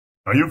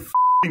Are you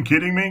f***ing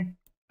kidding me?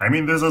 I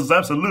mean, this is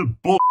absolute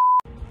bull.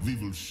 We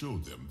will show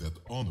them that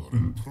honor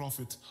and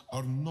profit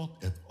are not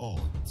at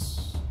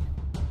odds.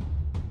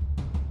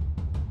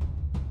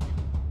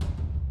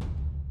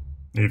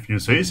 If you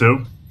say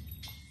so.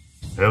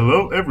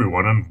 Hello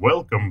everyone and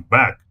welcome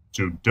back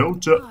to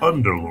Dota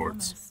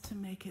Underlords.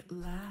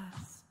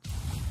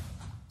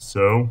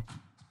 So,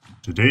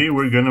 today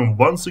we're gonna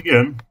once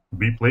again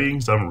be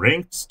playing some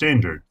ranked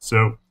standard.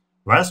 So,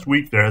 last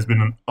week there has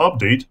been an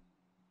update,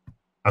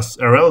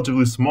 a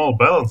relatively small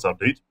balance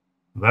update,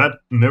 that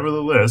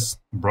nevertheless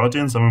brought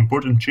in some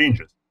important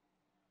changes.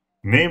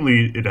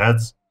 Namely, it had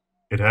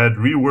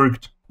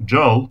reworked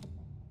Jull,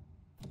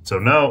 so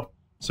now,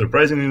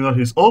 surprisingly not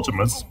his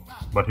ultimates,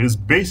 but his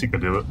basic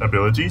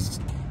abilities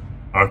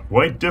are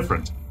quite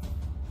different.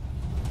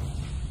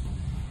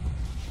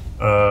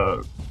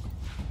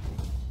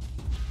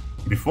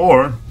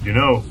 Before, you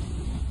know,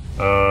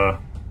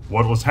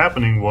 what was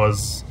happening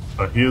was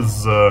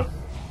his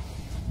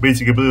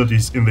basic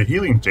abilities in the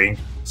healing tank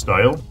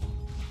style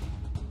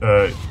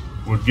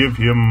would give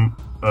him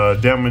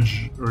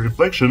damage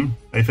reflection,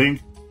 I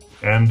think,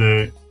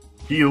 and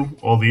heal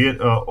all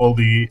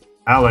the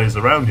allies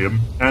around him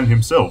and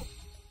himself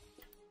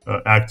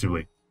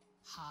actively.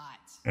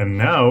 And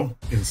now,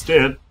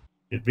 instead,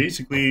 it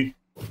basically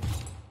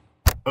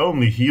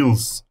only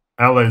heals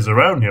allies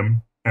around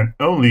him and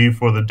only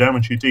for the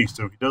damage he takes,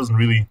 so he doesn't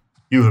really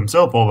heal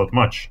himself all that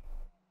much.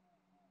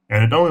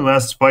 And it only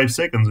lasts 5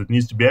 seconds, it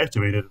needs to be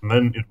activated, and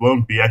then it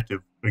won't be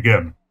active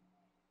again.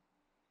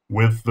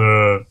 With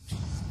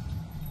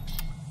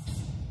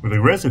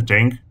aggressive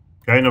tank,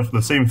 kind of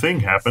the same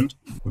thing happened.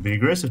 With the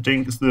aggressive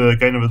tank,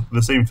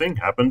 the same thing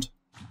happened,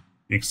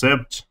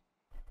 except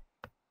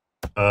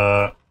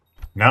now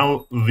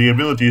the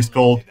ability is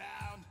called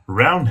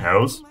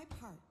Roundhouse,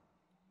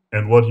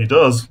 and what he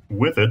does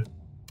with it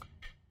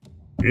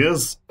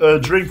is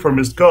drink from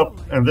his cup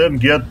and then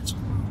get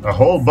a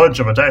whole bunch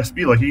of attack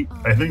speed. Like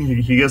I think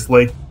he gets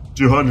like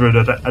 200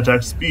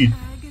 attack speed,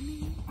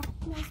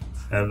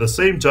 and at the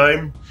same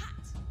time,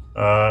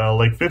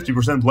 like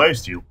 50%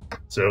 lifesteal.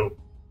 So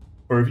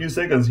for a few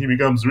seconds, he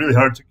becomes really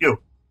hard to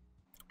kill.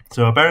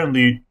 So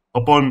apparently,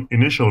 upon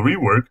initial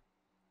rework,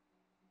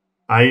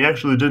 I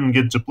actually didn't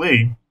get to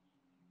play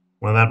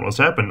when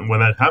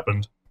that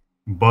happened.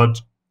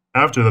 But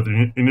after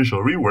that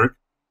initial rework,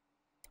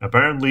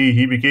 apparently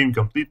he became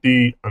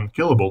completely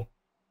unkillable.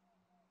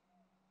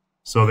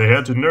 So they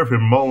had to nerf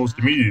him almost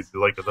immediately,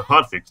 like as a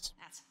hotfix.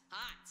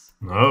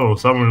 Oh,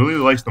 someone really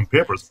likes them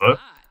peppers, huh?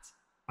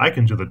 I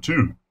can do that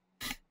too.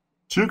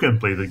 Two can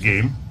play the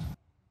game.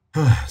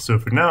 So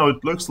for now,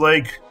 it looks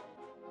like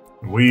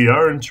we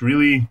aren't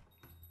really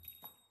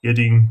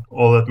getting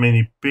all that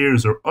many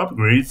pairs or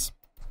upgrades.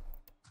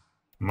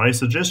 My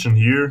suggestion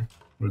here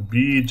would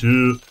be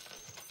to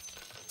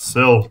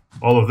sell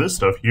all of this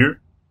stuff here,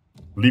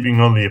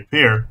 leaving only a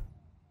pair,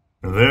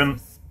 and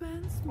then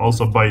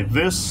also buy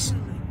this.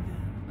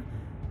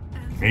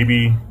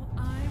 Maybe,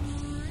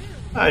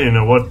 I don't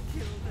know what,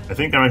 I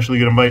think I'm actually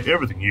gonna buy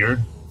everything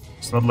here.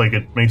 It's not like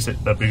it makes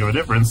it that big of a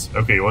difference.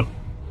 Okay, what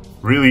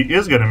really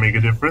is gonna make a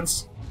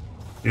difference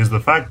is the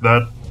fact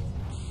that,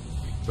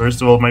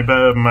 first of all,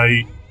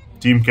 my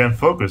team can't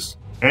focus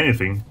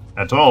anything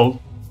at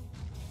all,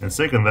 and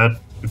second, that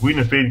the Queen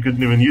of Pain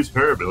couldn't even use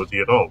her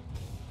ability at all.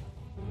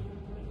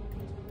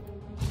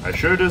 I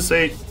sure do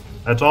say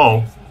at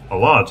all a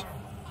lot,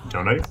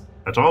 don't I?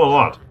 At all a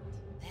lot.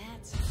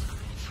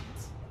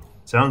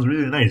 Sounds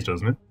really nice,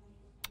 doesn't it?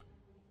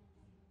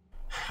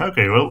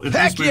 Okay, well, at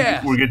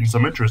least we're getting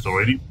some interest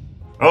already.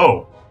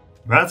 Oh,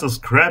 that's a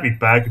Scrappy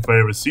pack if I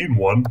ever seen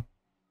one.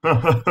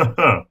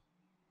 How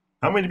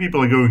many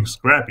people are going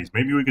Scrappies?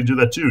 Maybe we could do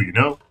that too, you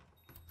know?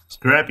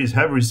 Scrappies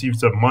have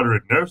received some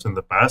moderate nerfs in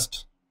the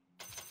past,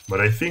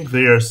 but I think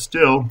they are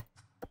still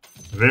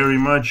very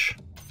much...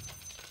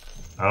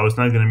 Oh, it's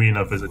not gonna be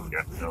enough, is it?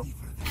 Yeah, no.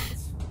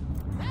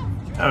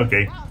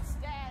 Okay,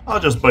 I'll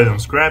just buy them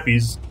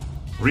Scrappies,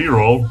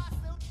 reroll,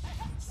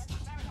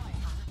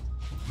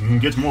 and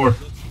get more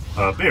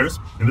pairs,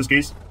 in this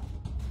case.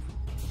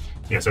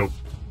 Yeah, so,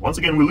 once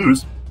again we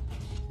lose,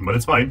 but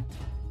it's fine,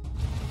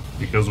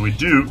 because we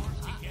do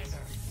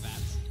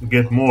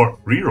get more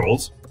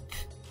rerolls,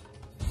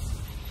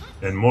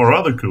 and more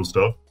other cool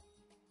stuff.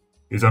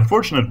 It's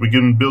unfortunate we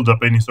didn't build up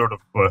any sort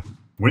of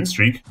win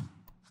streak,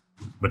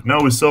 but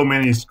now with so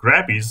many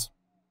Scrappies,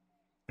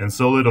 and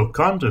so little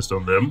contest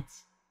on them,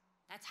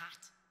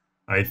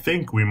 I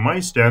think we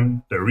might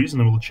stand a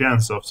reasonable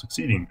chance of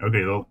succeeding.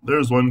 Okay, well,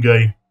 there's one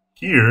guy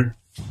here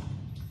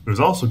who's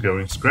also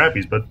going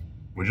Scrappies, but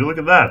would you look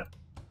at that?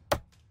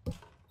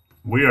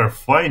 We are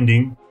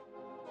finding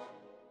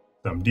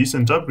some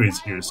decent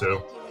upgrades here,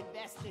 so...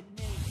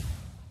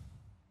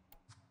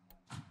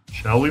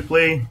 Shall we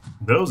play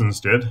those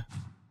instead?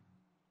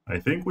 I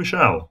think we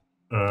shall.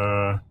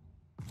 Oh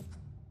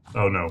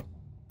no,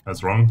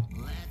 that's wrong.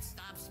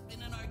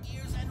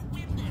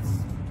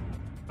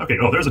 Okay,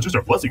 oh, there's a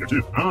 2-star Bloodseeker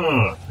too.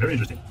 Ah, very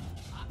interesting.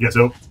 Yeah,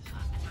 so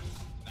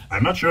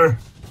I'm not sure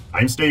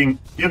I'm staying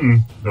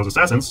in those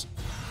assassins,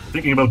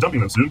 thinking about dumping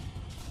them soon.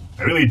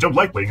 I really don't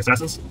like playing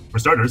assassins, for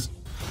starters.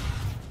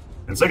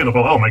 And second of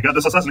all, oh my god,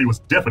 this assassinate was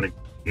deafening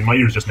in my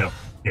ears just now.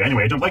 Yeah,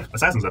 anyway, I don't like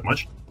assassins that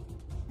much.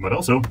 But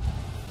also,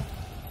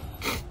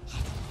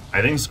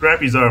 I think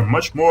scrappies are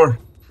much more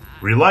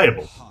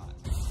reliable,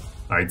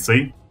 I'd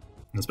say.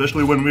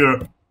 Especially when we are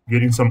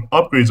getting some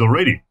upgrades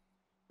already.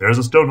 There's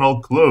a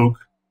Stonehall Cloak,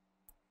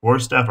 4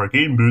 Staff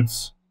Arcane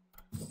Boots.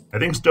 I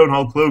think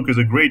Stonehall Cloak is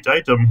a great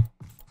item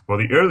for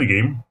the early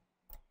game.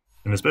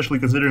 And especially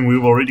considering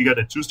we've already got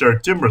a 2-star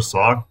Timber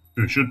Saw,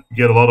 who should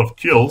get a lot of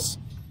kills.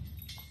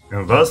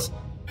 And thus,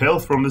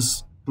 health from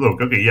this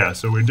cloak. Okay, yeah,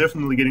 so we're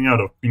definitely getting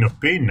out of enough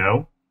pain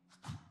now.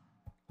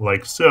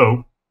 Like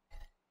so.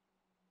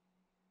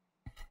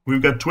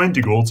 We've got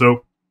 20 gold,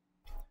 so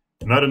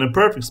not in a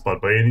perfect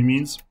spot by any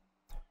means.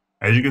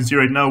 As you can see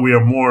right now, we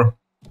are more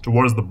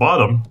towards the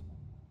bottom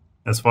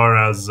as far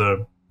as,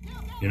 you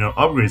know,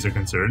 upgrades are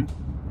concerned.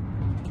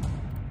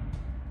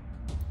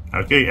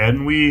 Okay,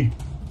 and we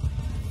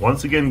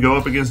once again go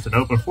up against an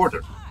open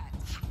forter.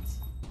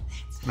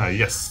 Ah,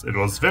 yes, it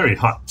was very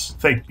hot.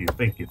 Thank you,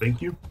 thank you,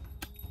 thank you.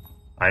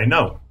 I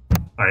know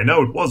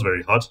it was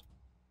very hot.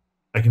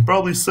 I can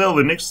probably sell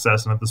the next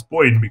assassin at this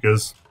point,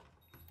 because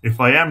if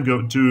I am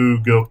to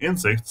go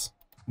insects,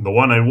 the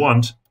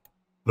ones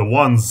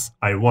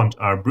I want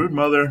are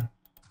Broodmother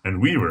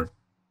and Weaver.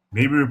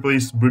 Maybe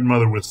replace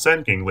Broodmother with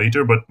Sand King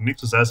later, but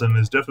next assassin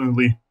is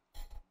definitely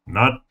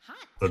not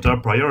the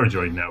top priority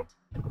right now.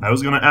 I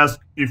was gonna ask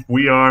if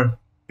we are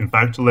in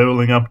fact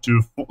leveling up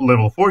to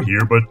level 4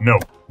 here, but no,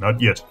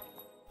 not yet.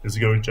 This is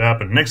going to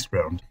happen next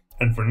round.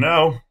 And for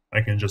now,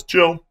 I can just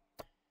chill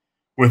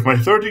with my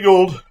 30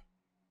 gold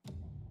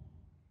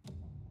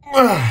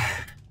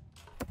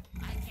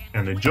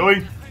and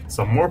enjoy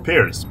some more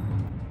pairs.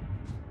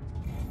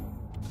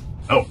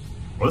 Oh,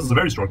 well, this is a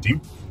very strong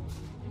team.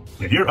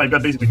 Yeah, here I've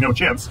got basically no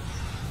chance.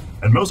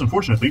 And most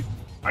unfortunately,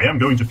 I am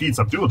going to feed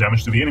some dual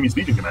damage to the enemy's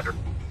Legion Commander.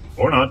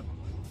 Or not.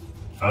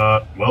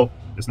 Well,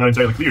 it's not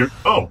entirely clear.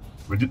 Oh,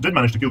 we did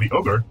manage to kill the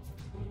Ogre.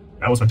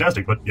 That was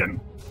fantastic, but yeah,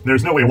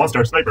 there's no way a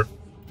 1-star sniper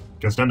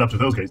can stand up to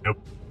those guys. Nope.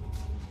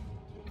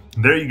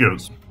 There he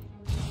goes.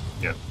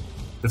 Yeah.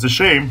 It's a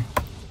shame.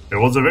 It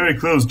was a very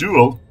close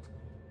duel.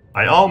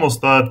 I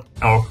almost thought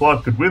our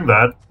clock could win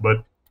that,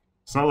 but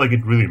it's not like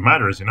it really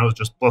matters, you know, it's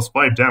just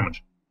 +5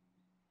 damage.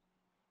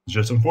 It's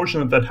just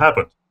unfortunate that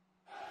happened.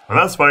 And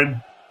that's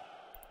fine.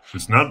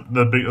 It's not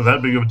that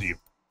big of a deal.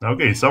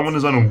 Okay, someone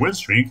is on a win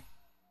streak.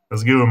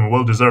 Let's give him a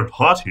well-deserved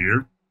hot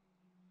here.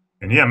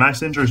 And yeah,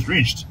 max interest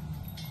reached.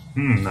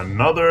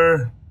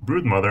 Another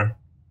Broodmother.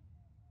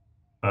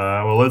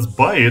 Well, let's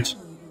buy it.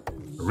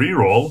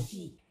 Reroll.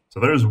 So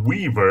there's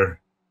Weaver.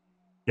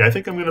 Yeah, I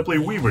think I'm gonna play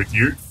Weaver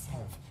here.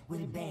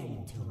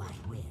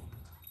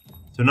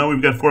 So now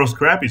we've got 4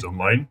 Scrappies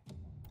online.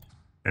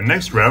 And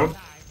next round...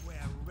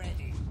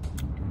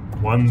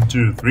 1,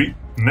 2, 3.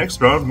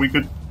 Next round, we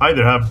could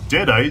either have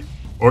Deadeye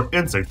or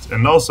Insects.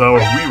 And also, our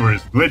Weaver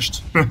is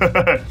glitched.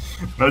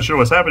 Not sure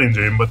what's happening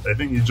to him, but I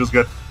think he just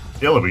got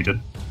elevated.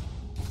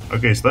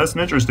 Okay, so that's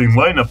an interesting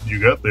lineup you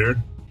got there.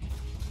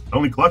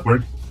 Only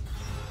Clockwork.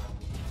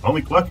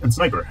 Only Clock and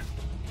Sniper.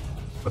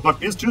 The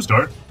Clock is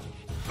 2-star.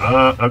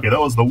 Okay, that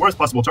was the worst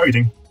possible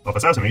targeting of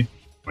Assassinate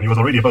when he was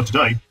already about to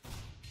die.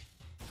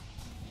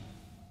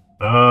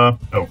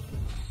 Oh.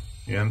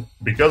 And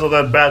because of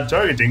that bad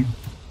targeting,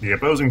 the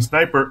opposing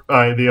Taker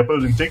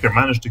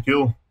managed to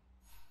kill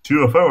 2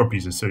 of our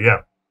pieces, so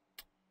yeah.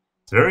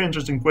 It's a very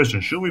interesting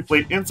question. Should we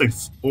play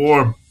Insects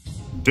or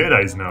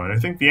Deadeyes now? And I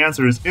think the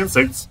answer is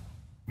Insects,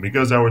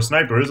 because our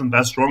Sniper isn't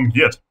that strong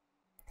yet.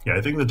 Yeah,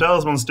 I think the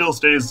Talisman still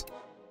stays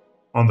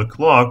on the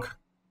clock,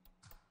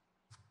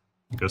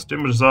 because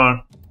Timber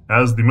Saw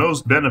has the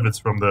most benefits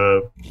from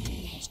the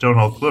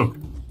Stonehall Cloak.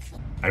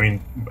 I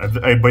mean,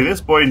 by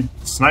this point,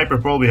 Sniper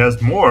probably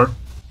has more.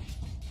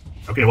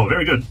 Okay, well,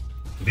 very good.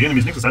 The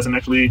enemy's next assassin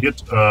actually hit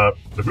the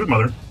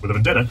Broodmother with a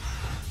Vendetta,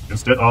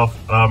 instead of,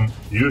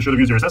 you should have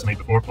used your Assassinate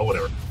before, or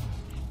whatever.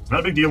 It's not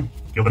a big deal.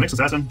 Kill the next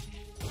assassin.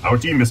 Our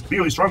team is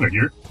clearly stronger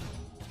here,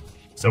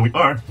 so we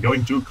are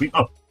going to clean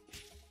up.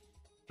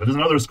 That is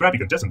another Scrappy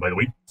contestant, by the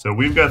way. So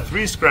we've got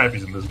 3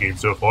 Scrappies in this game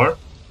so far,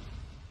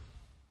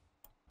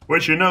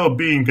 which, you know,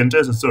 being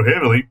contested so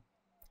heavily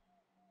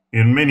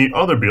in many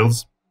other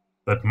builds,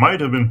 that might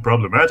have been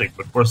problematic,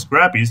 but for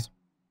Scrappies,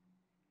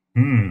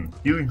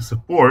 healing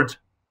support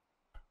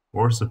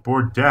or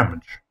support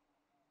damage.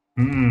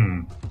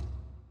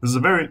 This is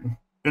a very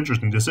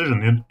interesting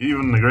decision, and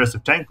even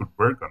aggressive tank would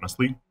work,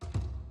 honestly.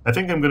 I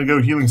think I'm gonna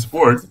go healing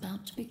support.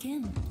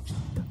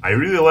 I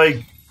really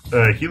like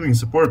healing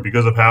support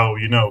because of how,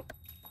 you know,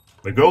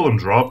 the golem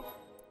drop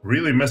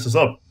really messes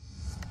up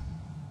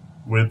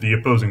with the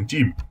opposing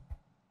team.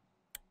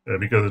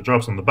 Because it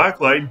drops on the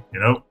backline, you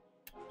know,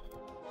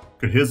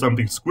 could hit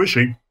something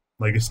squishy,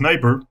 like a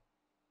sniper.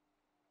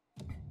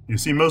 You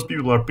see, most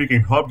people are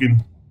picking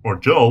Hobgin or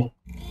Jull,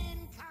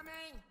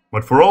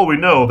 but for all we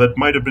know, that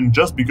might have been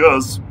just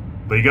because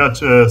they got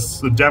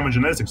damage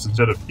in Essex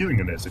instead of healing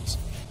in Essex.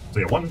 So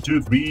yeah, 1,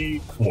 2, 3,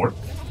 4.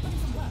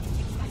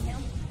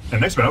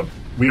 And next round,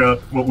 we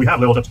have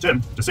leveled up to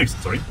 10, to 6,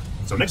 sorry.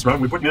 So next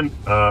round we're putting in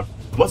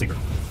Bloodseeker,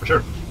 for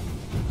sure.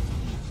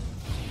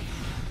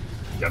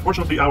 Yeah,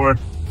 unfortunately the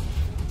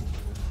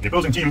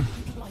opposing team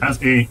has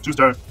a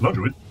 2-star Lone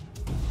Druid,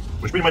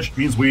 which pretty much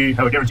means we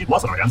have a guaranteed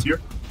loss on our hands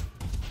here.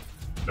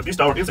 At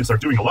least our insects are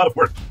doing a lot of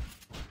work.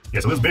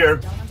 Yeah, so this bear...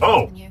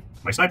 Oh!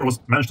 My sniper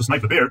managed to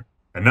snipe the bear,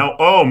 and now,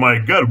 oh my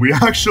god, we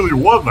actually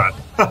won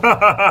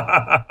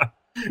that!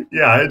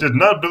 Yeah, I did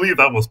not believe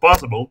that was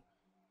possible,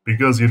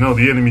 because, you know,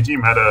 the enemy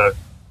team had a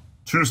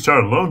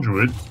 2-star Lone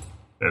Druid.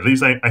 At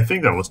least I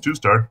think that was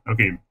 2-star.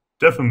 Okay,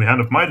 definitely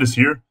Hand of Midas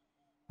here.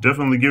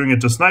 Definitely giving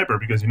it to Sniper,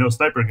 because, you know,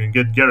 Sniper can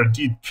get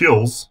guaranteed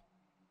kills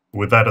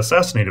with that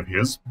assassinate of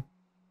his,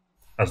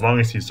 as long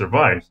as he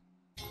survives.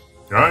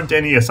 There aren't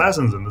any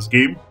assassins in this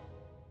game.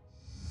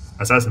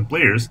 Assassin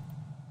players.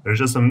 There's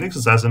just some Nyx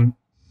Assassin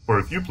for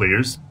a few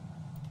players.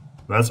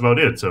 That's about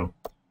it, so...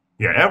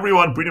 Yeah,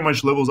 everyone pretty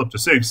much levels up to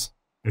 6,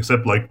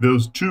 except like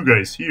those 2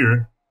 guys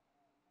here.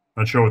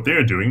 Not sure what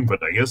they're doing,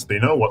 but I guess they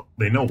know what.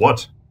 They know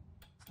what.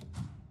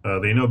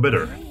 They know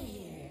better.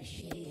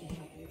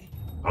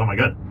 Oh my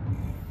god.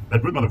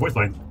 That Broodmother voice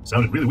line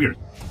sounded really weird.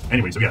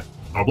 Anyway, so yeah.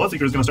 Our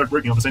Bloodseeker is going to start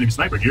working on this enemy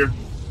sniper here.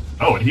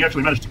 Oh, and he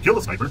actually managed to kill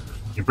the sniper.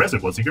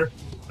 Impressive, Bloodseeker.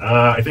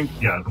 I think,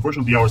 yeah,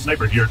 unfortunately our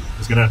sniper here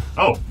is going to...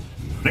 Oh,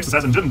 next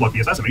assassin didn't block the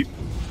assassinate.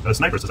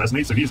 Sniper's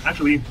assassinate, so he's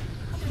actually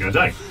going to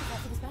die.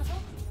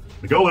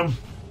 The Golem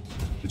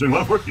is doing a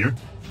lot of work here.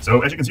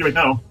 So, as you can see right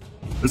now,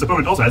 this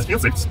opponent also has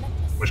insects,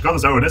 which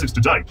causes our Nesix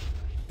to die.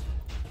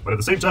 But at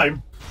the same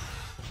time,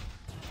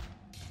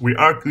 we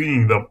are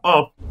cleaning them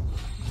up.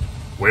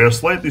 We are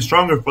slightly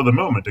stronger for the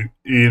moment.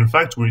 In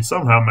fact, we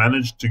somehow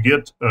managed to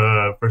get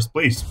first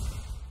place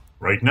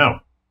right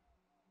now.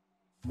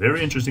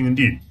 Very interesting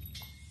indeed.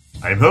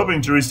 I'm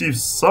hoping to receive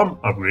some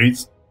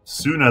upgrades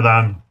sooner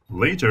than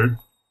later.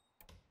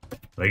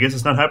 But I guess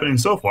it's not happening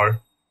so far.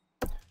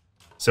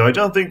 So I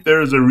don't think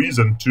there is a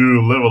reason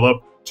to level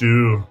up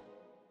to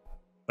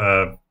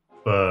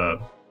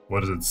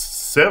what is it,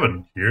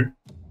 7 here,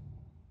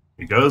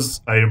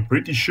 because I am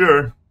pretty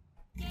sure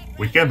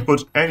we can't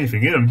put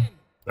anything in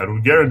that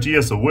would guarantee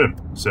us a win,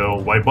 so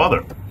why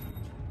bother?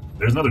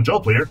 There's another Jull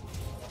player,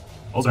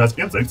 also has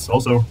insects,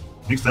 also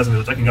Nyx Assassin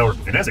is attacking our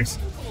Nesix.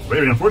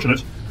 Very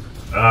unfortunate.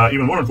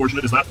 Even more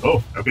unfortunate is that,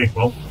 oh, okay,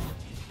 well,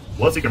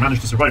 Bloodseeker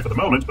managed to survive for the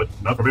moment, but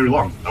not for very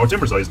long. Our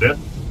Timbersaw is dead,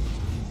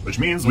 which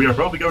means we are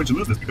probably going to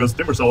lose this, because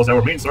Timbersaw is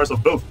our main source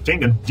of both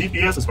tank and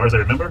DPS as far as I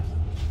remember.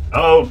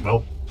 Oh,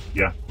 well,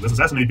 yeah, this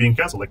assassinate being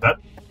cancelled like that,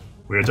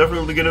 we are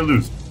definitely gonna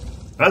lose.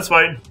 That's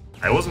fine,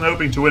 I wasn't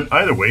hoping to win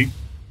either way.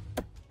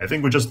 I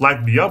think we just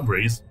lacked the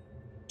upgrades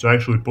to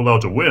actually pull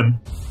out a win.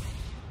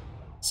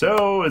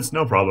 So, it's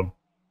no problem.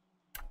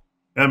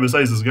 And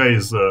besides, this guy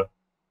is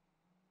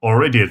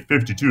already at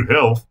 52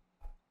 health.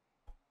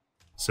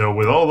 So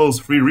with all those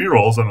free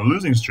rerolls on a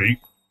losing streak,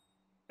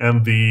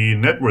 and the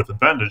net worth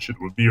advantage, it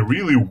would be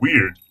really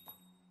weird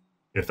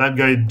if that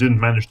guy didn't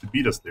manage to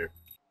beat us there.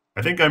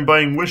 I think I'm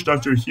buying Witch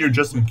Doctor here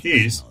just in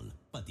case,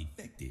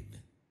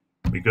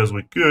 because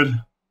we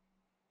could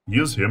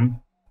use him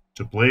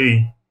to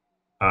play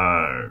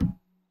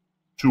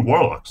 2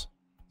 Warlocks.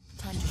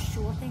 Time to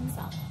shore things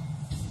up.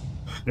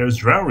 There's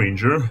Drow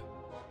Ranger,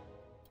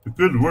 who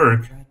could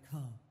work,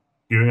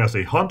 giving us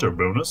a Hunter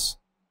bonus.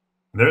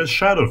 There's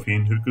Shadow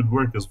Fiend, who could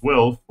work as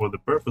well for the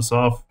purpose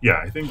of... Yeah,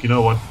 I think, you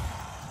know what?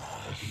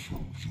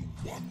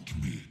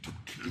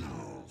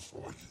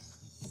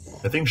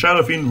 I think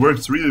Shadow Fiend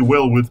works really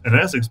well with an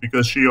Essex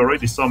because she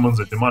already summons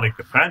a Demonic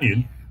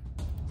Companion.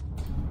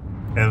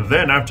 And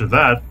then after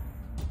that,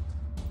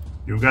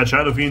 you've got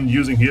Shadow Fiend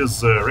using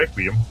his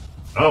Requiem.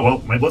 Oh well,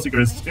 my Bloodseeker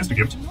is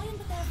insta-gift.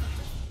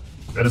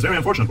 That is very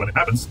unfortunate when it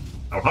happens.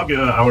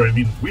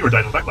 Weaver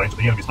died in the backline to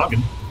the enemy's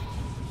Hoggen.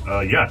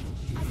 Yeah.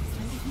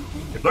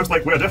 It looks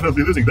like we're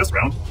definitely losing this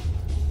round.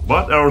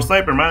 But our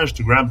Sniper managed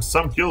to grab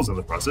some kills in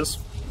the process.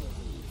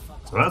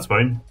 So that's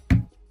fine.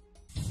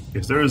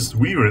 If there is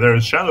Weaver, there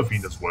is Shadow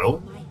Fiend as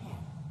well.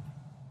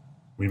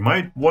 We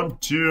might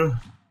want to...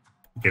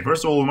 Okay,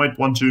 first of all, we might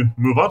want to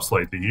move up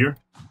slightly here,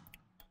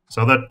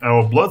 so that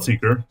our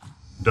Bloodseeker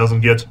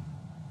doesn't get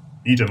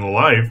eaten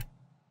alive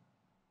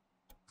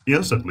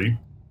instantly.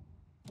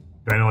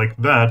 Kinda like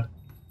that.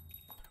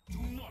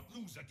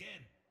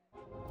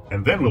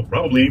 And then we'll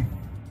probably...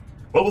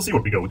 Well, we'll see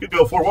what we go. We could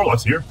go 4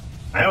 Warlocks here.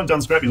 I haven't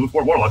done Scrappy with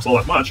 4 Warlocks all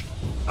that much.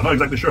 I'm not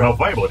exactly sure how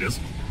viable it is.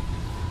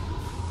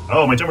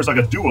 Oh, my Timbersaw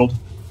got dueled.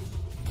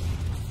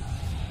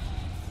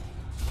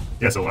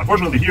 Yeah, so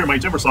unfortunately here my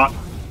Timbersaw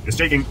is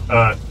taking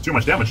too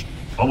much damage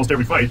almost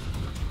every fight,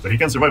 but he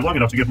can survive long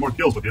enough to get more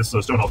kills with his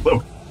Stoneheart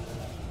Cloak.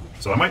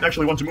 So I might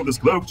actually want to move this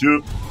Cloak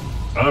to...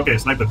 Okay,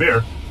 snipe the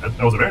bear.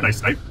 That was a very nice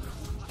snipe.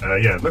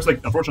 Yeah, it looks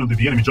like, unfortunately,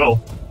 the enemy Jull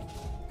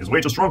is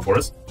way too strong for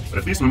us, but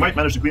at least we might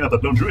manage to clean out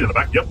that lone druid in the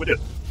back. Yep, we did.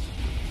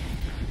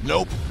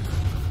 Nope.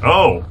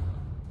 Oh.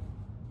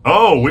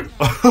 Oh, we...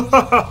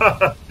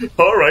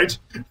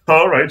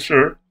 Alright,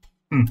 sure.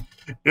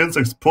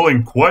 Insect's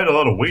pulling quite a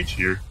lot of weight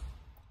here.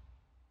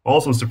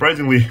 Also,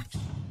 surprisingly...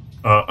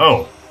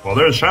 oh, well,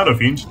 there's Shadow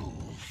Fiend.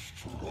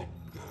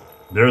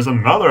 There's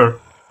another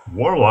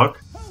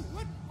Warlock.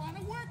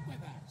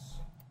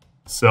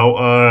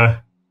 So,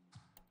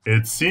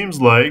 it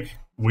seems like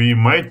we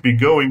might be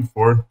going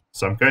for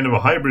some kind of a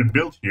hybrid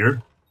build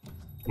here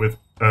with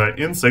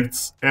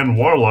insects and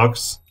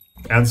Warlocks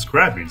and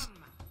Scrappies.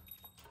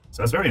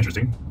 So that's very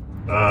interesting.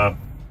 I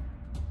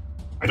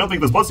don't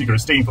think this Bloodseeker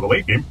is staying for the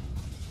late game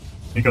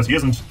because he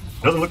doesn't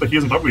look like he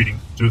isn't upgrading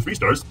to 3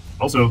 stars.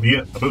 Also, the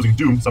opposing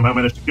Doom somehow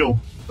managed to kill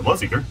the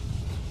Bloodseeker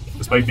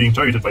despite being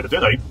targeted by the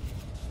Deadeye.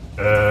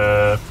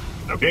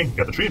 Okay,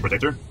 got the Tree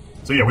Protector.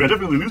 So yeah, we are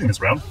definitely losing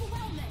this round.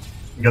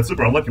 We got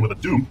super unlucky with the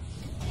Doom.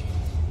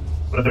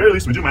 But at the very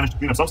least, we do manage to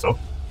clean up some stuff.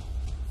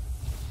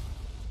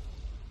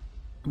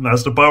 And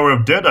that's the power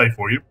of Deadeye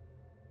for you.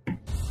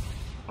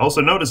 Also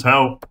notice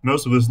how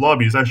most of this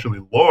lobby is actually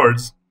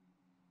Lords.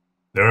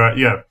 There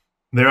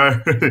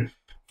are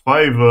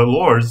 5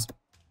 Lords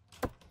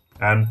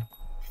and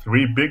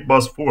 3 Big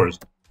Boss 4s.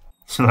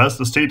 So that's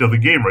the state of the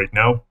game right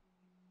now.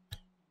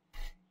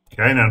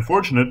 Kinda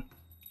unfortunate,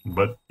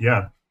 but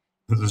yeah,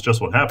 this is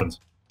just what happens.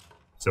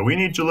 So we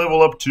need to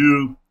level up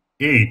to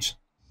 8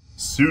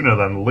 sooner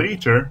than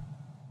later.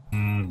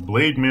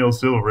 Blade Mail,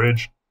 Silver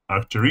Edge,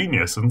 Octarine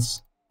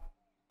Essence.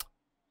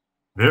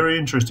 Very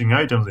interesting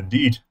items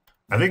indeed.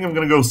 I think I'm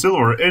gonna go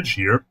Silver Edge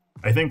here.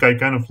 I think I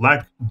kind of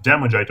lack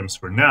damage items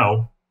for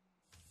now.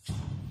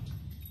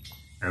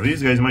 And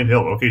these guys might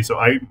help. Okay, so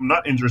I'm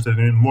not interested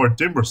in more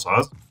Timber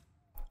Saws,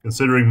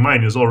 considering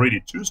mine is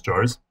already 2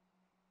 stars.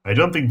 I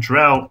don't think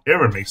Drow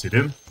ever makes it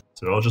in,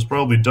 so I'll just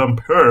probably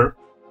dump her.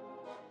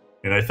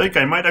 And I think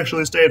I might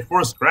actually stay at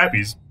 4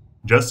 Scrappies,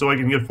 just so I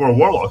can get 4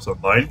 Warlocks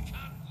online.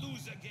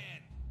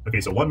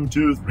 Okay, so 1,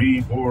 2,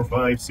 3, 4,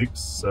 5,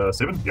 6,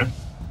 7, yeah.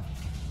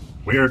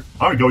 We are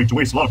going to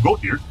waste a lot of gold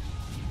here.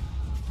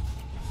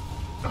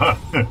 Aha!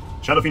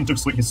 Shadowfiend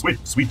took his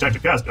sweet time to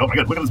cast. Oh my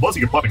god, look at this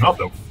Bloodseeker popping off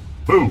though.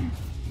 Boom!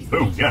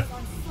 Boom, yeah.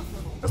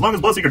 As long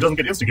as Bloodseeker doesn't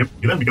get insta-gimp,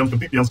 he then becomes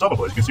completely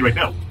unstoppable, as you can see right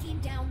now.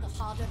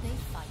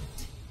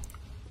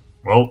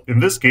 Well, in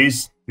this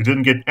case, he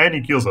didn't get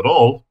any kills at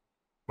all,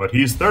 but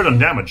he's 3rd on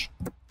damage.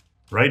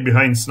 Right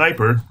behind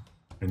Sniper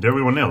and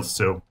everyone else,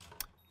 so...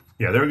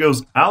 Yeah, there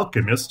goes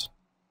Alchemist,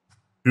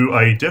 who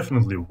I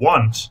definitely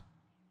want.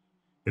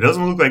 It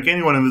doesn't look like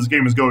anyone in this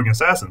game is going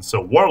Assassin, so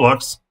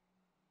Warlocks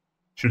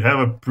should have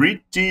a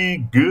pretty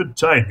good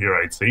time here,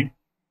 I'd say.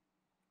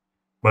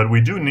 But we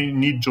do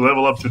need to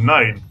level up to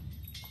 9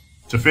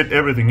 to fit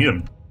everything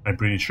in, I'm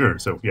pretty sure.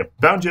 So, yeah,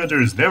 Bounty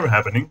Hunter is never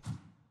happening.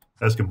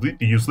 That's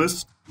completely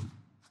useless.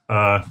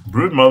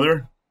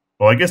 Broodmother,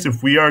 well, I guess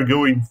if we are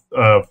going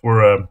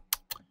for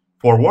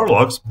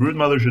Warlocks,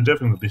 Broodmother should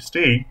definitely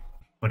stay.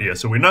 But yeah,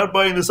 so we're not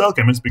buying this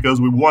Alchemist because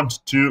we want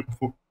the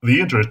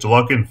interest to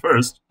lock in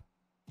first.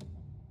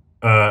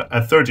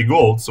 At 30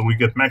 gold, so we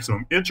get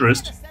maximum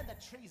interest.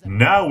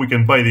 Now we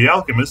can buy the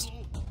Alchemist,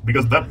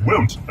 because that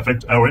won't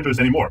affect our interest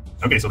anymore.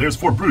 Okay, so there's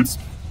 4 Brutes.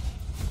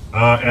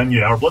 And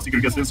yeah, our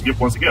Bloodseeker gets insta-gimp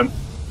once again.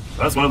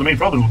 That's one of the main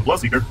problems with the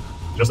Bloodseeker.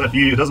 Just that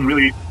he doesn't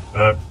really,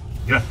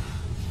 yeah.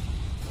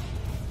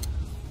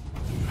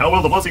 How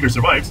well the Bloodseeker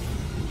survives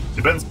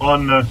depends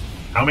on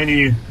how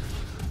many...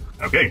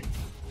 Okay.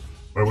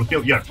 Or we'll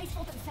kill, yeah.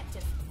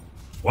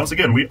 Once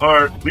again, we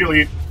are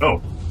clearly...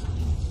 Oh.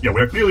 Yeah, we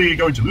are clearly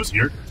going to lose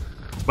here.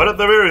 But at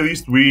the very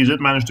least, we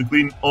did manage to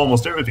clean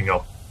almost everything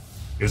up.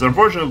 It's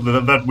unfortunate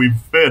that we've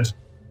fed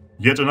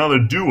yet another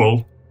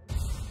duel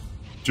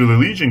to the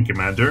Legion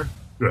Commander,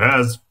 who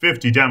has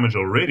 50 damage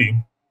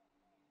already.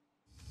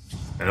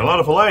 And a lot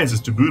of alliances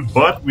to boot,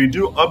 but we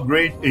do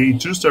upgrade a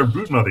 2-star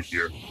Broodmother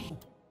here.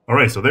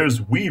 Alright, so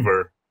there's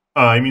Weaver,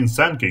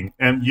 Sand King.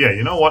 And yeah,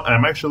 you know what,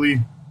 I'm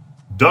actually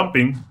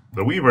dumping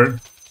the Weaver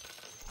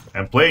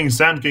and playing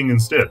Sand King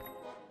instead.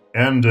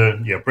 And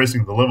yeah,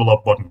 pressing the level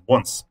up button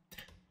once.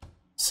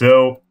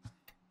 So,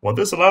 what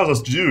this allows us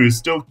to do is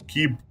still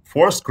keep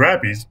 4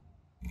 Scrappies,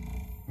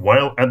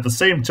 while at the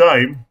same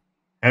time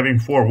having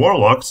 4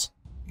 Warlocks,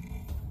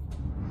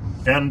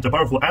 and a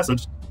powerful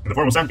asset in the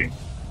form of Sand King.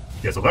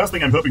 Yeah, so the last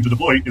thing I'm hoping to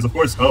deploy is, of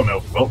course, oh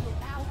no, well,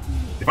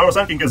 if our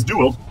Sand King gets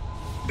dueled,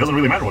 it doesn't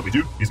really matter what we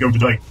do, he's going to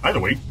die either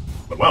way,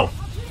 but well.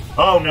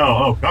 Oh no,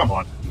 oh, come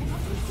on.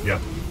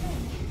 Yeah.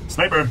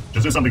 Sniper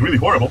just did something really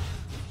horrible.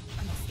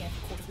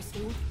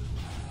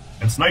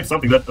 And sniped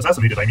something that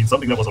assassinated,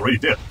 something that was already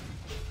dead.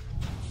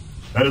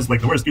 That is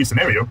like the worst case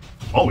scenario,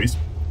 always.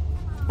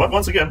 But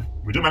once again,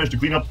 we do manage to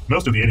clean up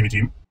most of the enemy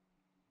team.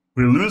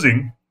 We're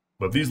losing,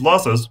 but these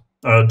losses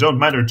don't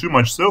matter too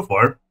much so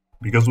far,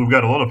 because we've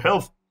got a lot of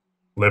health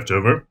left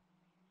over.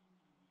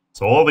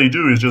 So all they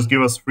do is just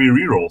give us free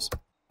rerolls.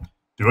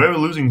 Do I have a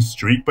losing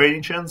streak by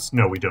any chance?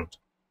 No, we don't.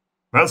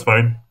 That's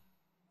fine.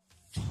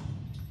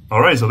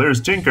 Alright, so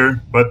there's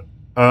Tinker, but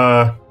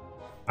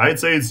I'd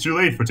say it's too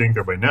late for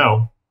Tinker by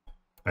now.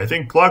 I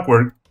think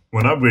Clockwork,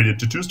 when upgraded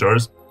to 2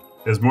 stars,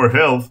 has more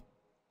health,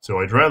 so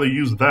I'd rather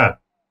use that.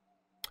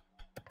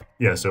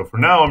 Yeah, so for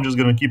now I'm just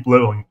gonna keep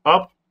leveling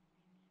up.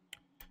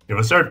 If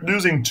I start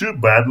losing too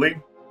badly,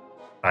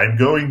 I'm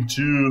going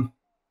to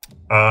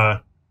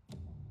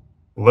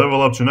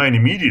level up to 9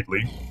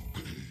 immediately.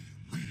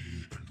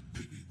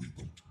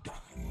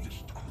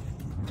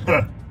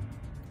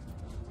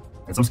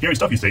 And some scary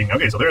stuff he's saying.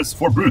 Okay, so there's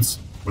 4 brutes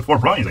with 4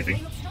 brownies, I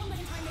think.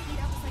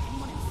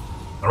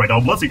 Alright,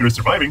 our Bloodseeker is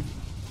surviving.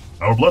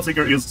 Our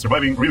Bloodseeker is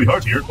surviving really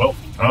hard here. Well,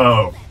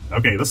 oh,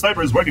 okay, the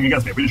sniper is working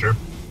against me, I'm pretty sure.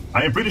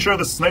 I am pretty sure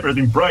this sniper has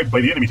been bribed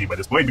by the enemy team by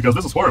this point, because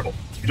this is horrible.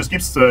 He just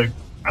keeps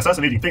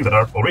assassinating things that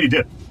are already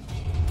dead.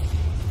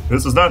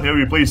 This is not how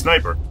you play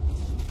sniper.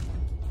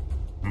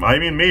 I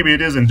mean, maybe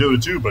it is in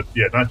Dota 2, but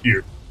yeah, not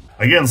here.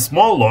 Again,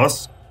 small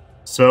loss,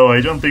 so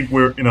I don't think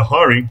we're in a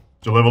hurry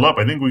to level up.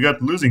 I think we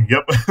got losing.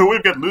 Yep,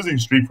 we've got losing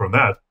streak from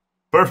that.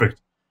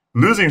 Perfect.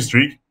 Losing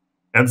streak,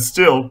 and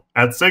still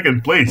at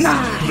 2nd place.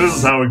 Nice. This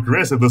is how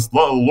aggressive this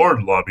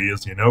Lord lobby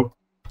is, you know?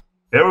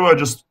 Everyone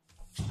just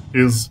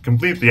is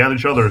completely at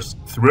each other's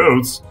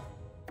throats.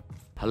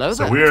 Hello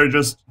so there. we are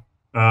just,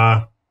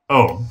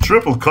 oh,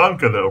 triple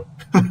Conka though.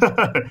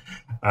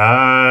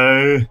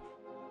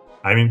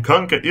 I mean,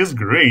 Conka is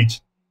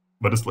great,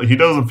 but it's like he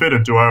doesn't fit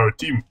into our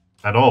team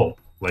at all.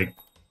 Like,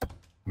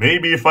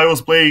 maybe if I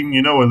was playing,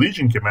 you know, a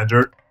Legion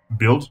Commander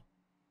build,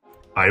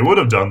 I would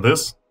have done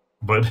this,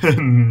 but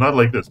not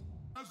like this.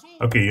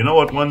 Okay, you know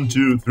what? 1,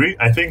 2, 3.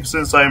 I think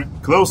since I'm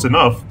close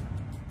enough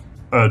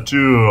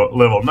to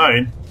level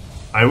 9,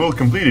 I will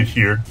complete it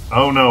here.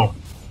 Oh no.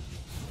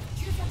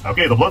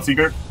 Okay, the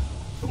Bloodseeker.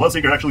 The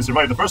Bloodseeker actually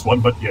survived the first one,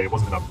 but yeah, it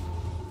wasn't enough.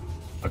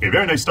 Okay,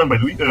 very nice stun by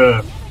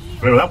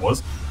whatever that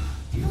was.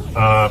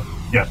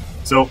 Yeah.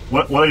 So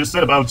what I just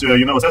said about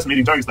you know,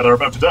 assassinating targets that are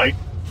about to die,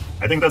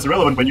 I think that's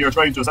irrelevant when you're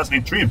trying to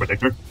assassinate Treant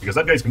Protector, because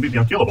that guy is completely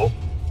unkillable.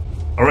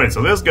 All right,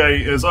 so this guy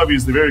is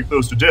obviously very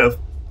close to death.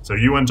 So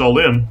you went all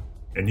in,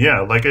 and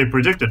yeah, like I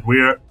predicted,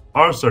 we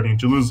are starting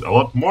to lose a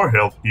lot more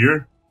health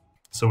here.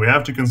 So we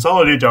have to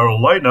consolidate our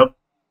lineup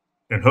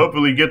and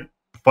hopefully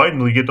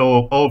finally get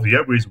all of the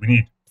upgrades we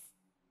need.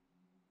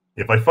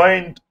 If I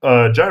find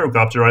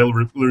Gyrocopter, I'll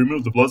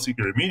remove the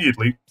Bloodseeker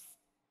immediately,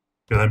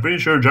 because I'm pretty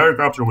sure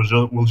Gyrocopter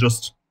will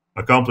just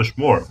accomplish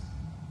more.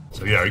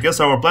 So yeah, I guess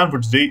our plan for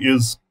today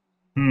is...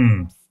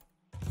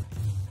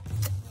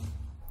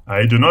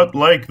 I do not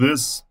like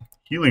this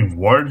healing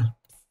ward.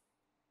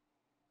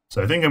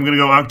 So I think I'm gonna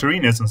go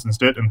Octarine Essence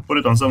instead and put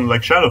it on something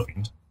like Shadow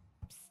Fiend.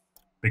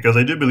 Because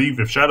I do believe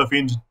if Shadow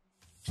Fiend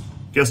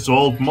gets to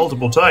ult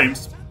multiple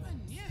times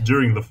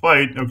during the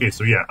fight... Okay,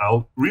 so yeah,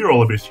 I'll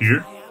reroll a bit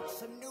here.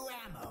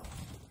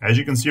 As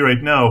you can see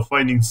right now,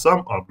 finding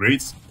some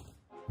upgrades.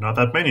 Not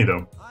that many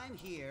though. I'm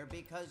here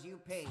because you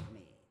paid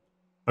me.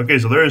 Okay,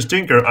 so there is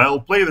Tinker. I'll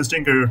play this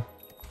Tinker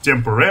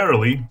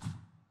temporarily.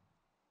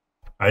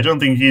 I don't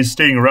think he's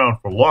staying around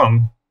for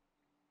long.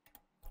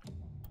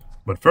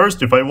 But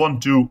first, if I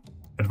want to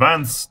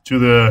advance to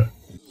the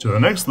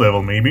next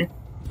level, maybe,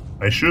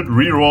 I should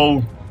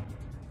reroll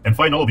and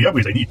find all of the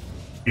upgrades I need.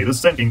 Okay, this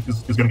Sand King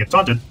is gonna get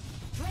taunted.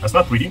 That's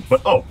not pretty,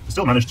 but oh,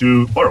 still managed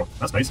to borrow.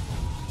 That's nice.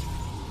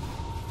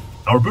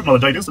 Our Brute Mother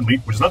died instantly,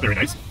 which is not very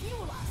nice.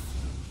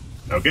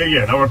 Okay,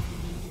 yeah, and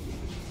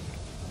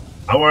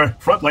our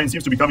front line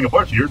seems to be coming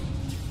apart here.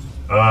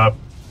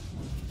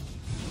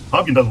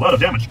 Hobkin does a lot of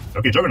damage.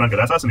 Okay, Juggernaut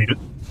got assassinated.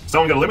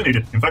 Someone got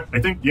eliminated. In fact, I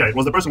think, yeah, it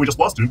was the person we just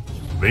lost to.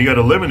 They got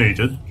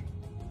eliminated.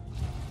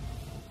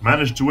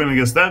 Managed to win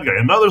against that guy.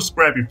 Another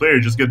scrappy player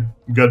just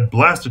got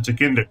blasted to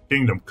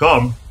Kingdom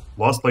Come.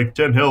 Lost like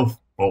 10 health.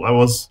 Well,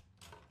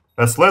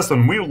 that's less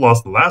than we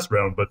lost the last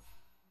round, but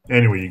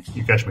anyway,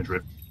 you catch my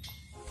drift.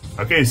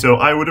 Okay, so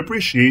I would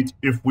appreciate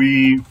if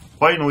we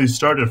finally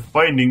started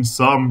finding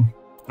some...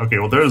 Okay,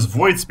 well there's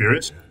Void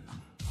Spirit.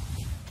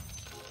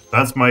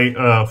 That's my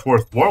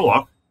 4th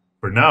Warlock.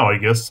 For now, I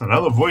guess.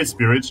 Another Void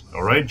Spirit.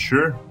 Alright,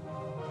 sure.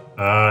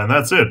 And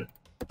that's it.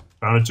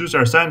 Found a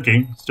 2-star Sand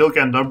King. Still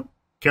can't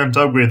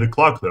upgrade the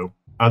clock though.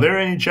 Are there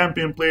any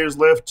champion players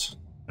left?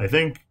 I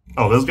think...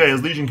 Oh, this guy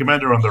is Legion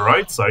Commander on the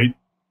right side.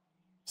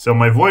 So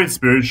my Void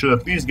Spirit should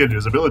at least get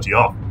his ability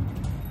off.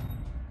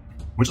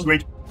 Which is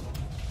great.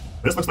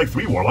 This looks like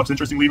 3 Warlocks,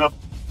 interestingly enough.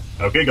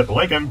 Okay, got the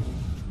Lycan.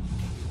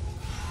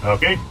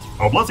 Okay,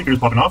 our Bloodseeker is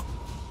popping off.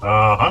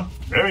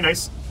 Very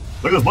nice.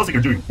 Look at this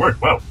Bloodseeker doing work,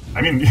 wow.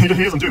 I mean,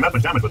 he isn't doing that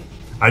much damage, but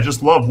I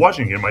just love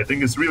watching him. I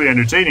think it's really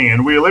entertaining,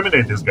 and we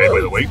eliminate this guy, by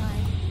the way.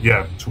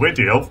 Yeah,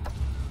 20 health.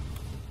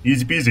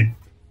 Easy peasy.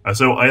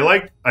 So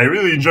I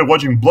really enjoy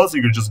watching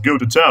Bloodseeker just go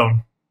to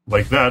town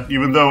like that,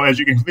 even though, as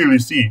you can clearly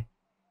see,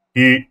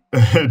 he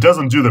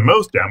doesn't do the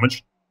most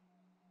damage.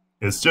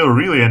 It's still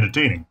really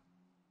entertaining.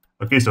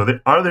 Okay, so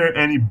are there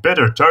any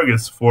better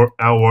targets for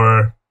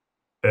our,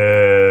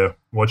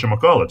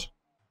 whatchamacallit?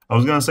 I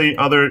was gonna say,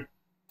 are there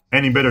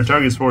any better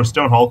targets for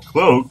Stonehall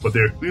Cloak, but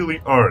there clearly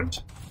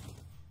aren't.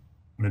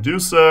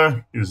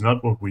 Medusa is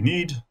not what we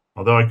need,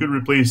 although I could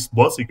replace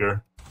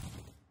Bloodseeker,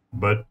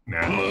 but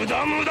nah.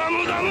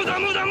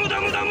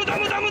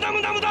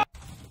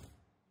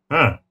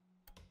 Huh.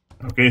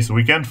 Okay, so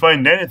we can't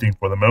find anything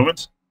for the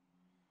moment.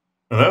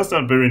 Now, that's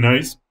not very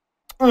nice.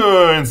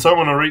 And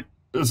someone already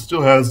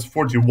still has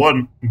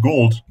 41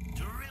 gold.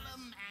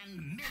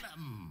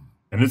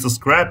 And it's a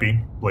scrappy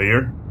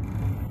player.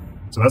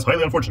 So that's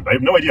highly unfortunate. I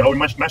have no idea how we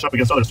match up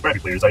against other scrappy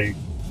players. I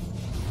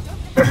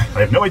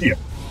have no idea.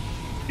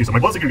 Okay, so my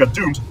Bloodseeker got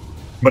doomed.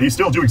 but he's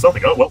still doing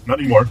something. Oh, well, not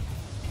anymore.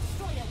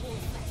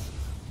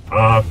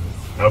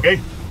 Okay.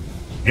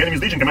 The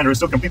enemy's Legion Commander is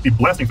still completely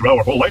blasting through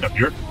our whole lineup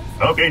here.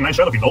 Okay, nice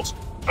Shadow Fiend ults.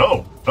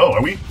 Oh,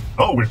 are we?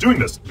 Oh, we're doing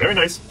this. Very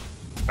nice.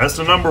 That's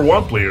the number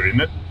 1 player,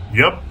 isn't it?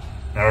 Yep.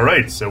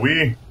 Alright, so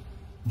we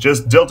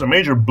just dealt a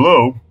major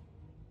blow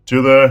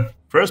to the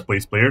first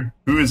place player,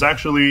 who is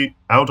actually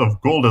out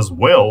of gold as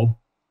well.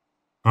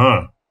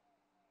 Huh.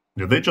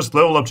 Did they just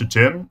level up to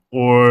 10,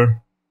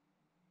 or...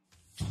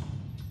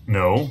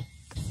 No.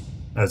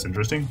 That's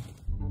interesting.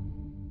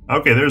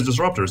 Okay, there's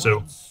Disruptor,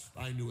 so...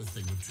 I knew a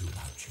thing or two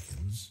about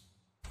chickens.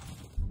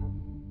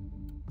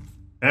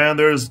 And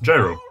there's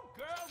Gyro.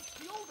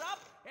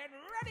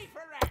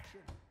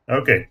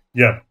 Okay,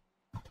 yeah.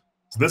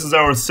 So this is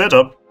our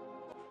setup.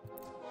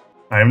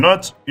 I'm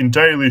not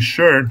entirely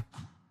sure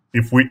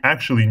if we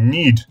actually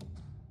need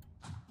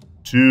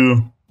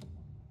to...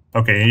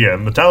 Okay, yeah,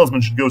 and the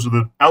Talisman should go to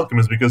the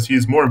Alchemist because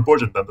he's more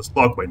important than the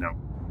Slug right now.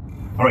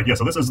 Alright, yeah,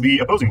 so this is the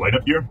opposing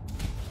lineup here,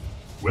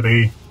 with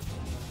a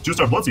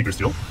 2-star Bloodseeker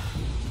still.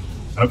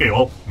 Okay,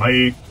 well,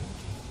 my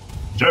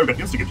Gyro got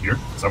instigate here,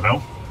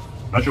 somehow.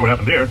 Not sure what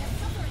happened there.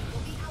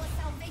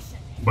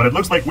 But it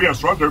looks like we are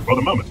stronger for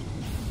the moment.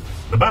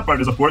 The bad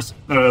part is, of course,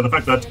 the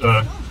fact that...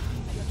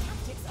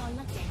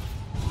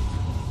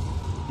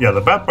 Yeah,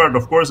 the bad part,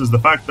 of course, is the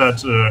fact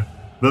that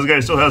this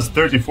guy still has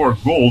 34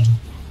 gold.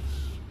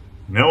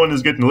 No one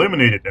is getting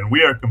eliminated, and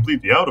we are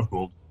completely out of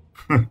gold.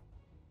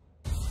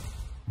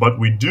 But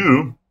we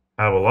do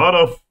have a lot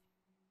of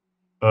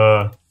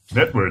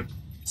net worth,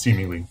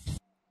 seemingly.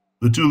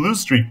 The 2 lose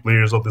streak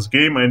players of this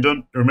game, I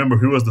don't remember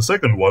who was the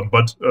second one,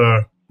 but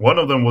one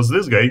of them was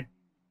this guy,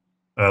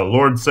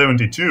 Lord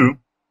 72,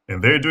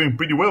 and they're doing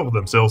pretty well for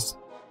themselves,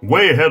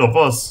 way ahead of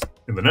us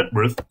in the net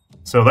worth.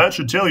 So that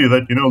should tell you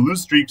that, you know,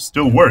 lose streak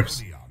still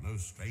works.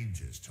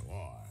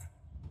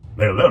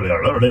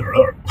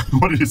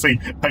 What did you say?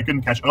 I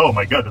couldn't catch. Oh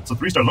my god, it's a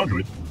 3-star Lone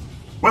Druid.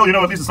 Well, you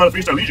know, at least it's not a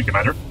 3-star Legion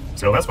Commander,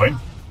 so that's fine.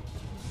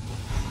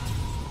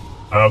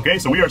 Okay,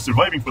 so we are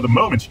surviving for the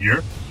moment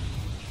here.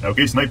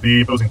 Okay, Snipe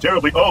the opposing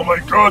terribly. Oh my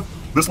god!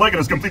 This Lycan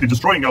is completely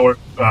destroying our...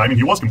 I mean,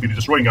 he was completely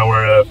destroying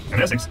our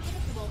NSX.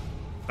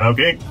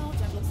 Okay.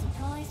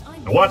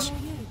 What?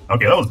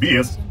 Okay, that was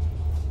BS.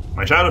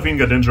 My Shadow Fiend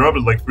got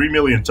interrupted like 3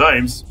 million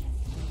times.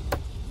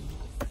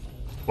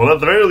 Well, at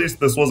the very least,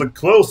 this was a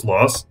close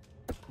loss.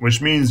 Which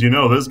means, you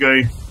know, this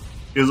guy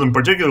isn't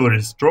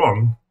particularly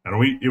strong. And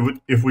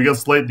if we get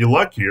slightly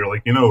lucky here,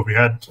 like, you know, if we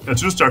had a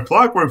 2-star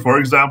Clockwork, for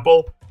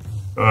example,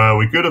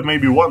 we could have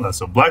maybe won that.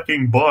 So Black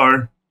King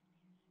Bar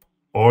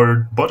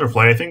or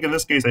Butterfly. I think in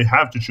this case I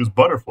have to choose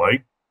Butterfly.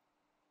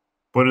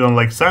 Put it on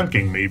like Sand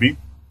King maybe.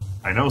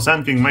 I know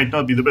Sand King might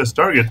not be the best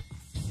target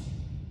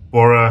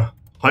for a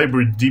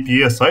hybrid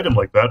DPS item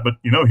like that, but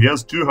you know, he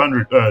has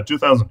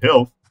 2,000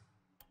 health.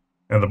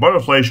 And the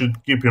Butterfly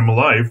should keep him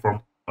alive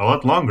for a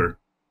lot longer,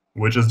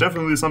 which is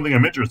definitely something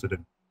I'm interested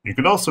in. You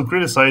could also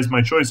criticize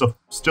my choice of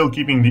still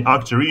keeping the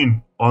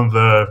Octarine on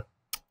the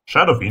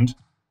Shadow Fiend.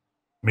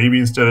 Maybe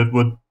instead it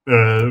would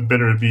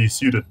better be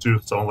suited to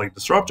someone like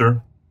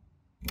Disruptor.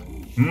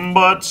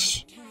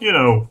 But, you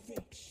know,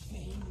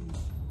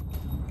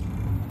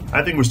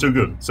 I think we're still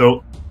good.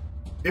 So,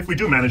 if we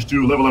do manage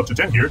to level up to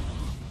 10 here,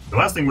 the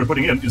last thing we're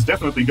putting in is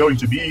definitely going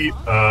to be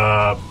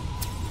another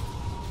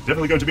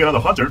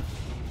Hunter.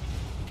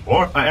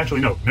 Or,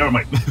 actually, no, never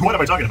mind. What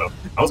am I talking about?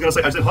 I was gonna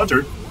say, I said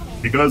Hunter,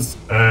 because,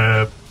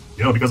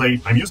 you know, because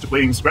I'm used to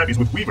playing Scrappies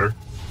with Weaver.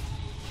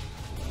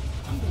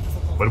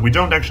 But we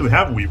don't actually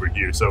have Weaver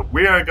here, so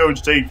we are going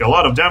to take a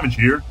lot of damage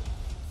here,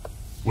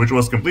 which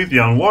was completely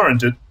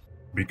unwarranted,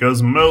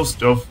 because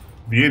most of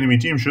the enemy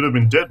team should have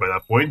been dead by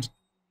that point.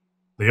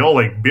 They all,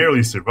 like,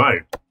 barely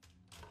survived.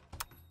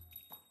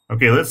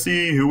 Okay, let's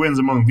see who wins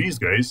among these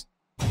guys.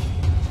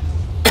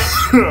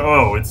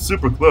 Oh, it's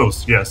super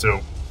close, yeah,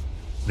 so...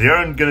 They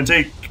aren't gonna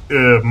take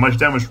much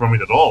damage from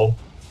it at all,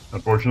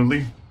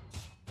 unfortunately.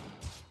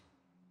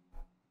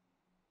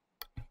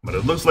 But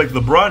it looks like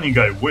the Brawny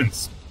guy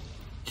wins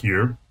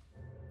here.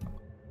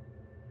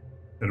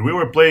 And we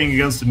were playing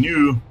against a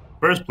new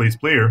first place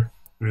player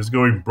who is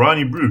going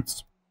Brawny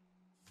Brutes.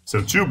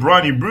 So 2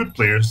 Brawny Brute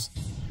players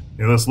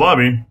in this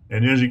lobby,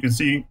 and as you can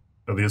see,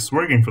 it is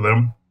working for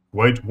them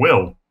quite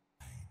well.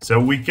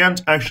 So we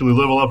can't actually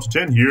level up to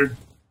 10 here.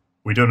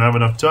 We don't have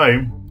enough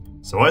time.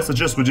 So I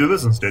suggest we do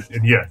this instead,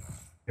 and yeah,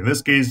 in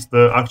this case,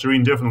 the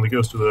Octarine definitely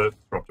goes to the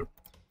Disruptor.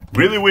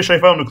 Really wish I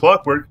found a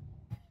Clockwork,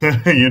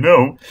 you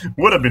know,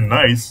 would have been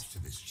nice.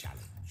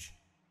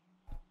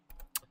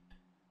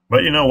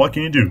 But you know, what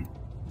can you do?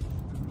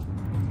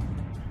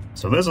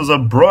 So this is a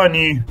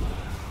Brawny...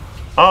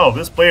 Oh,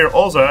 this player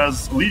also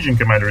has Legion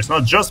Commander, it's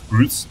not just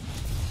Brutes.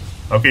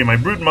 Okay, my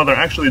Brute Mother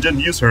actually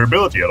didn't use her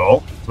ability at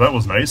all, so that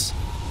was nice.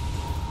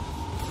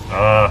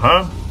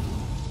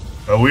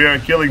 We are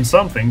killing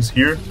some things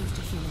here.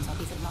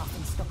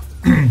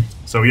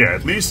 So yeah,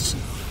 at least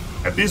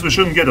we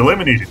shouldn't get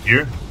eliminated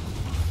here.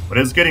 But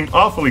it's getting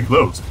awfully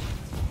close.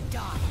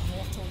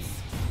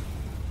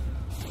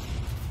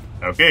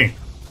 Okay.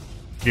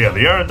 Yeah,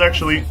 they aren't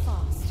actually...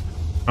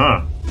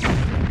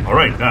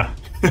 Alright,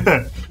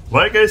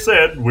 Like I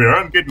said, we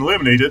aren't getting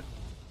eliminated.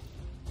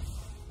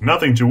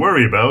 Nothing to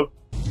worry about.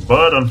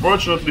 But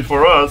unfortunately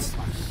for us,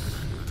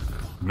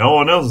 no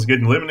one else is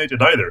getting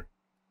eliminated either.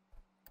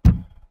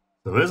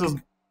 So this is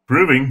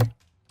proving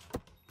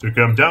to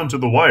come down to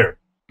the wire.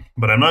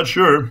 But I'm not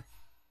sure.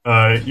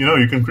 You know,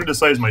 you can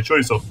criticize my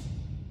choice of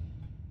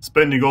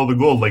spending all the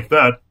gold like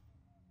that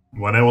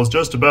when I was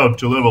just about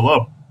to level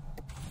up.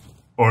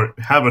 Or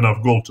have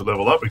enough gold to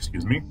level up,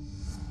 excuse me.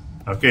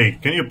 Okay,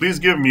 can you please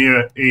give me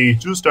a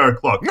 2-star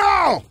clock?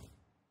 No!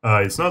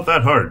 It's not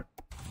that hard.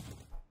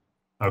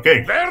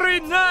 Okay. Very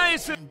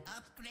nice!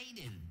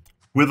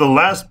 With the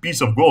last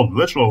piece of gold,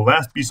 literal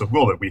last piece of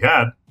gold that we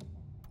had,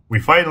 we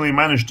finally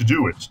managed to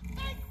do it.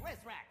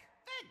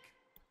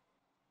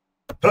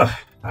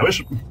 I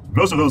wish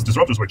most of those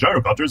disruptors were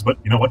gyrocopters, but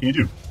you know, what can you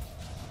do?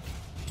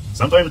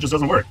 Sometimes it just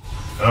doesn't work.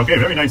 Okay,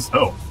 very nice.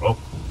 Oh, well,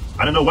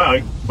 I don't know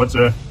why, but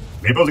the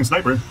opposing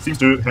sniper seems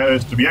to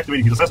be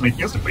activating his assassinate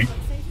instantly.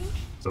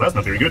 So that's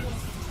not very good.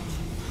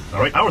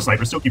 Alright, our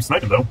sniper still keeps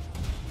sniping though.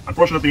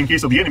 Unfortunately, in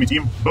case of the enemy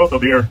team, both of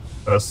their...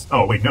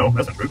 oh, wait, no,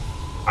 that's not true.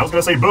 I was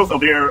gonna say both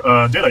of their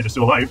Deadites are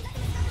still alive.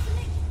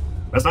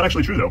 That's not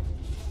actually true though.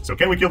 So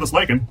can we kill this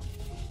Lycan?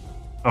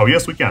 Oh,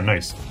 yes we can,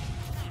 nice.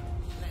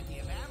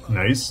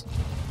 Nice.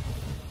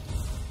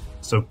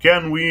 So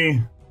can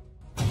we...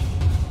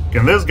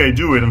 Can this guy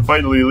do it and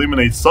finally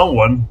eliminate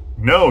someone?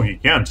 No, he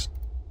can't.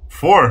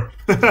 4!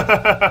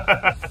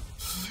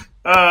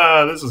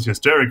 This is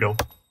hysterical.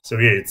 So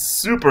yeah, it's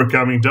super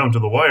coming down to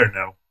the wire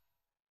now.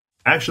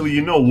 Actually,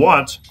 you know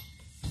what?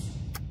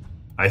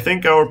 I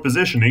think our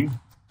positioning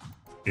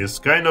is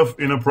kind of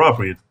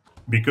inappropriate.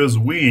 Because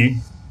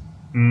we...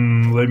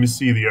 let me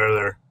see the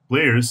other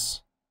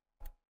players.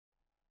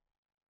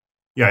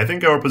 Yeah, I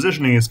think our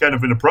positioning is kind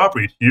of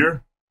inappropriate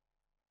here.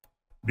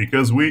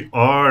 Because we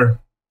are,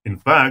 in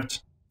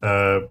fact,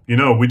 you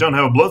know, we don't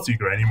have a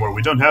Bloodseeker anymore.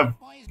 We don't have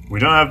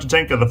to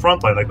tank at the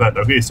front line like that.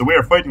 Okay, so we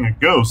are fighting a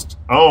ghost.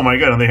 Oh my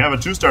god, and they have a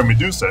 2-star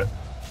Medusa.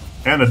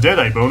 And a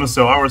Deadeye bonus,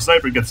 so our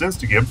sniper gets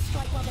insta-gib.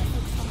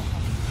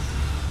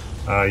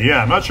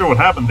 Yeah, I'm not sure what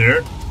happened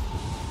there.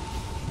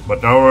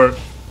 But a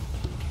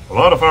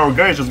lot of our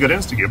guys just got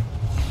insta-gib.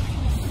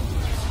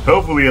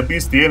 Hopefully at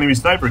least the enemy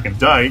sniper can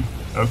die.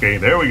 Okay,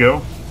 there we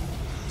go.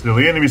 So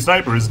the enemy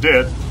sniper is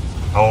dead.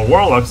 Our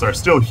warlocks are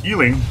still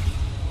healing.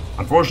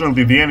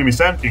 Unfortunately, the enemy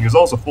Sand King is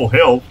also full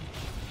health.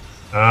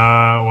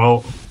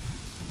 Well...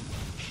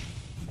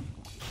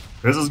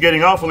 This is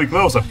getting awfully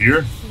close up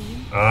here.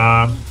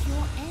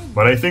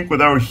 But I think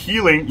with our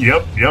healing...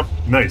 Yep,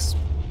 nice.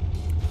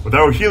 With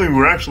our healing,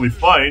 we're actually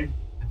fine.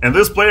 And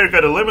this player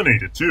got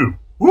eliminated, too.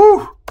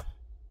 Woo!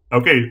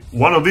 Okay,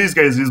 one of these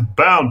guys is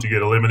bound to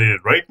get eliminated,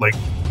 right? Like,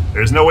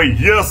 there's no way...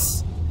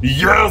 Yes!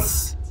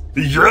 Yes!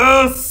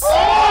 Yes!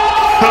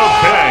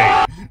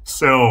 Okay!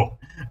 So,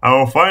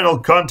 our final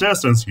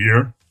contestants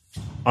here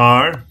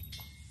are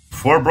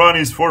 4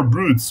 Brownies, 4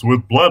 Brutes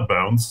with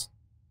Bloodbounds.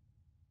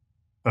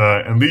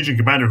 And Legion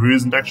Commander who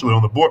isn't actually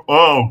on the board.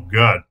 Oh,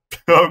 God.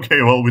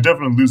 Okay, well, we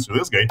definitely lose to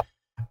this guy.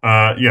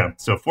 Yeah,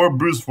 so 4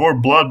 Brutes, 4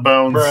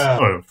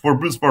 Bloodbounds, 4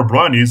 Brutes, 4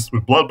 Brownies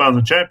with Bloodbounds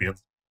and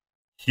Champions.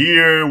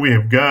 Here we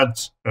have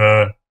got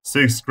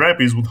 6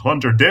 Scrappies with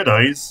Hunter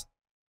Deadeyes.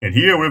 And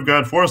here we've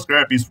got 4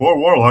 Scrappies, 4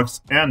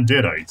 Warlocks, and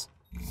Deadeyes.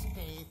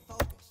 Stay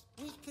focused.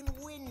 We can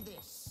win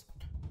this.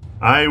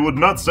 I would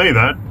not say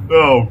that.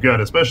 Oh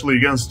god, especially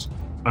against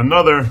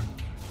another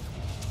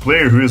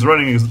player who is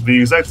running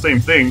the exact same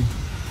thing.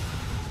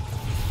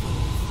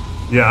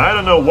 Yeah, I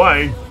don't know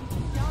why,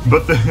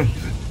 but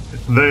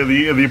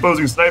the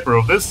opposing sniper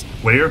of this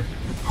player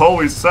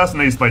always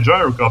assassinates my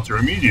gyrocopter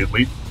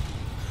immediately.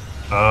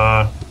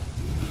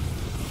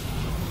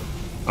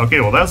 Okay,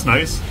 well that's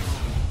nice.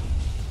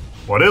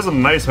 What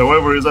isn't nice,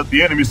 however, is that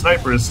the enemy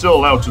sniper is still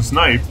allowed to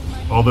snipe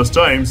all this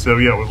time, so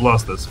yeah, we've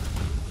lost this.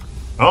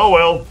 Oh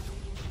well.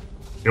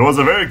 It was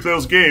a very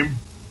close game.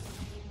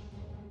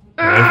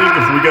 And I think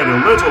if we got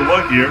a little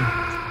luckier,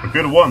 we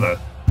could have won that.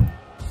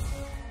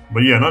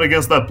 But yeah, not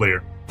against that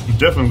player.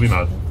 Definitely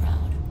not.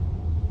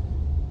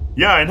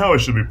 Yeah, I know I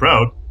should be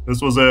proud.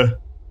 This was a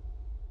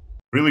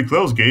really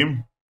close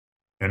game.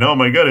 And oh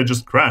my god, it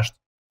just crashed.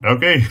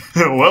 Okay,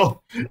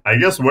 well, I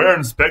guess we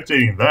aren't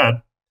spectating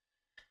that.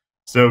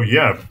 So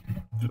yeah,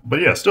 but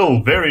yeah,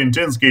 still very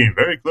intense game,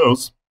 very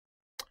close.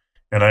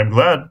 And I'm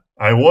glad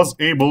I was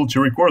able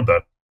to record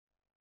that.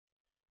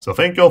 So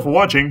thank you all for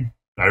watching.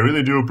 I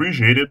really do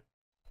appreciate it.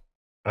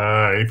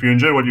 If you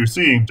enjoy what you're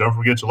seeing, don't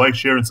forget to like,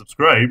 share, and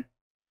subscribe.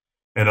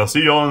 And I'll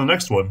see you all in the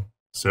next one.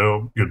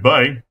 So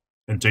goodbye,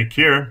 and take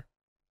care,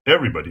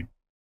 everybody.